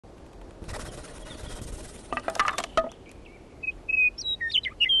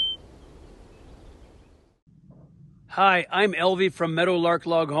Hi, I'm Elvie from Meadowlark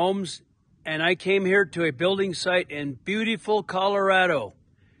Log Homes, and I came here to a building site in beautiful Colorado.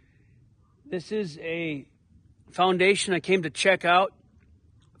 This is a foundation I came to check out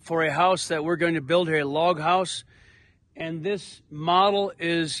for a house that we're going to build here, a log house. And this model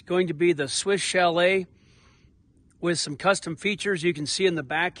is going to be the Swiss Chalet with some custom features you can see in the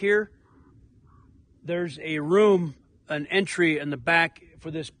back here. There's a room, an entry in the back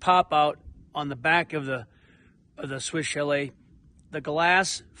for this pop-out on the back of the Swiss Chalet. The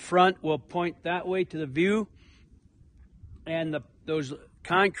glass front will point that way to the view, and those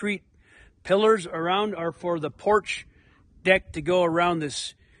concrete pillars around are for the porch deck to go around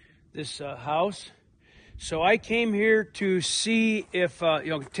this house. So I came here to see if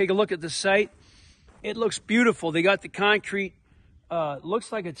take a look at the site. It looks beautiful. They got the concrete.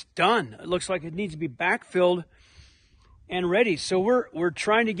 Looks like it's done. It looks like it needs to be backfilled and ready. So we're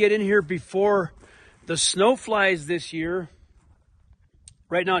trying to get in here before the snow flies this year.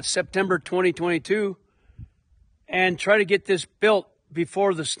 Right now it's September 2022, and try to get this built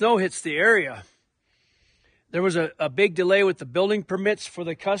before the snow hits the area. There was a big delay with the building permits for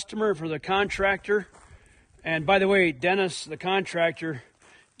the customer, for the contractor. And by the way, Dennis, the contractor,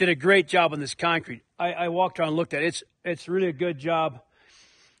 did a great job on this concrete. I walked around and looked at it. It's really a good job.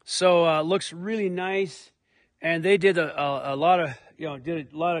 So looks really nice. And they did a lot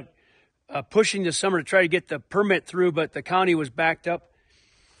of pushing this summer to try to get the permit through, but the county was backed up.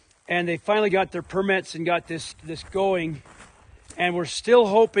 And they finally got their permits and got this going. And we're still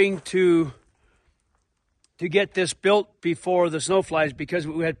hoping to get this built before the snow flies, because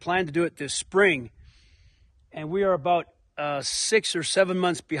we had planned to do it this spring. And we are about 6 or 7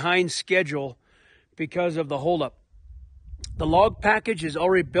 months behind schedule because of the holdup. The log package is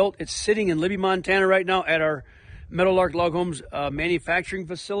already built. It's sitting in Libby, Montana right now at our Meadowlark Log Homes manufacturing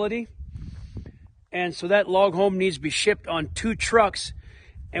facility. And so that log home needs to be shipped on 2 trucks.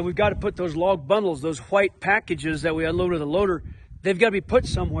 And we've got to put those log bundles, those white packages that we unload with the loader, they've got to be put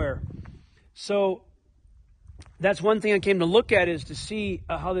somewhere. So that's one thing I came to look at, is to see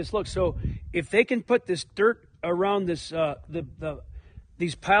how this looks. So if they can put this dirt around this,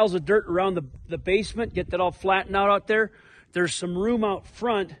 these piles of dirt around the basement, get that all flattened out there, there's some room out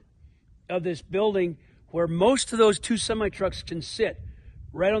front of this building where most of those 2 semi-trucks can sit,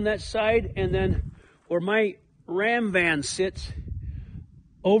 right on that side. And then where my Ram van sits,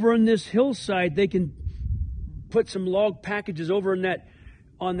 over on this hillside, they can put some log packages over in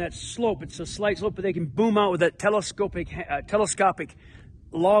on that slope. It's a slight slope, but they can boom out with that telescopic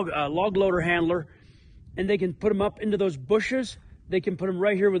log loader handler, and they can put them up into those bushes. They can put them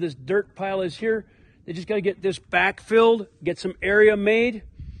right here where this dirt pile is here. They just got to get this backfilled, get some area made,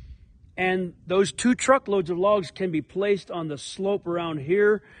 and those 2 truckloads of logs can be placed on the slope around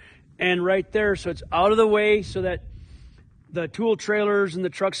here and right there, so it's out of the way, so that the tool trailers and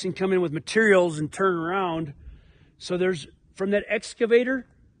the trucks can come in with materials and turn around. So there's, from that excavator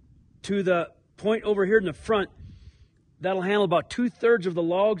to the point over here in the front, that'll handle about 2/3 of the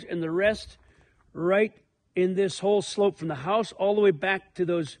logs, and the rest right in this whole slope from the house all the way back to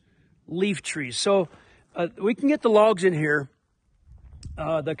those leaf trees. So we can get the logs in here.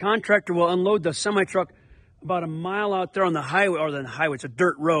 The contractor will unload the semi-truck about a mile out there on the highway, or the highway, it's a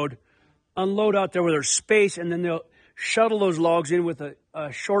dirt road, unload out there where there's space, and then they'll shuttle those logs in with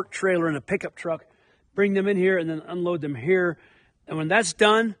a short trailer and a pickup truck, bring them in here, and then unload them here. And when that's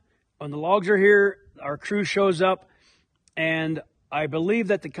done, when the logs are here, our crew shows up, and I believe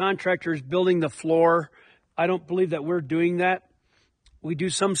that the contractor is building the floor. I don't believe that we're doing that. We do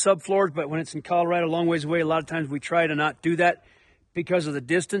some subfloors, but when it's in Colorado, a long ways away, a lot of times we try to not do that because of the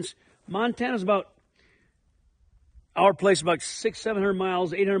distance. Montana's about, our place about 600-700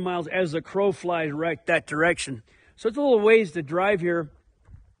 miles, 800 miles as the crow flies right that direction. So it's a little ways to drive here.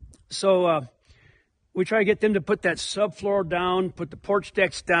 So we try to get them to put that subfloor down, put the porch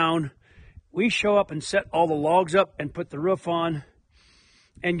decks down. We show up and set all the logs up and put the roof on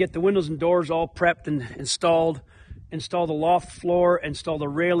and get the windows and doors all prepped and installed, install the loft floor, install the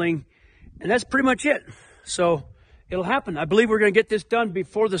railing, and that's pretty much it. So it'll happen. I believe we're going to get this done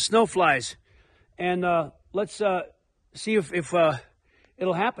before the snow flies. And let's see if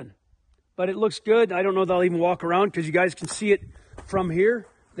it'll happen. But it looks good. I don't know that I'll even walk around, because you guys can see it from here.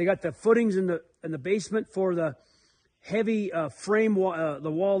 They got the footings in the basement for the heavy frame wall,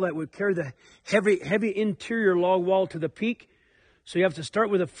 the wall that would carry the heavy interior log wall to the peak. So you have to start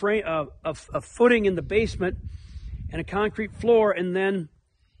with a footing in the basement and a concrete floor, and then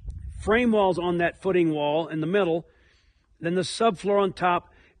frame walls on that footing wall in the middle, then the subfloor on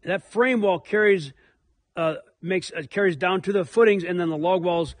top. That frame wall carries down to the footings, and then the log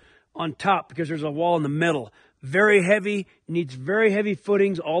walls on top, because there's a wall in the middle. very heavy, needs very heavy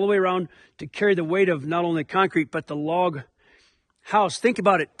footings all the way around to carry the weight of not only concrete, but the log house. Think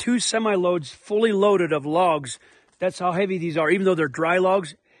about it, 2 semi-loads fully loaded of logs. That's how heavy these are. Even though they're dry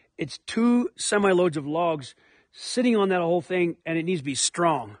logs, it's 2 semi-loads of logs sitting on that whole thing, and it needs to be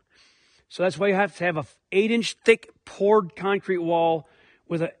strong. So that's why you have to have a 8-inch thick poured concrete wall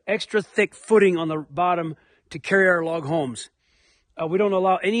with an extra thick footing on the bottom to carry our log homes. We don't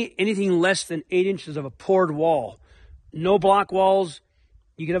allow anything less than 8 inches of a poured wall. No block walls.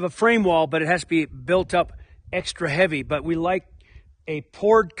 You can have a frame wall, but it has to be built up extra heavy. But we like a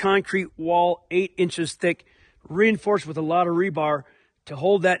poured concrete wall, 8 inches thick, reinforced with a lot of rebar to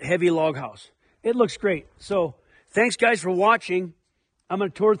hold that heavy log house. It looks great. So thanks, guys, for watching. I'm going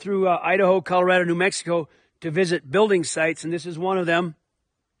to tour through Idaho, Colorado, New Mexico to visit building sites, and this is one of them.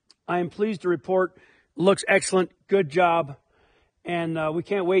 I am pleased to report, looks excellent, good job, and we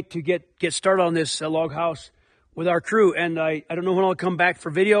can't wait to get started on this log house with our crew. And I don't know when I'll come back for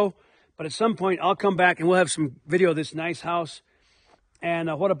video, but at some point I'll come back and we'll have some video of this nice house. And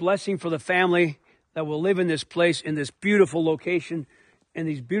what a blessing for the family that will live in this place, in this beautiful location, in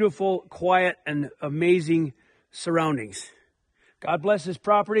these beautiful, quiet, and amazing surroundings. God bless this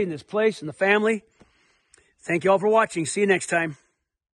property and this place and the family. Thank you all for watching. See you next time.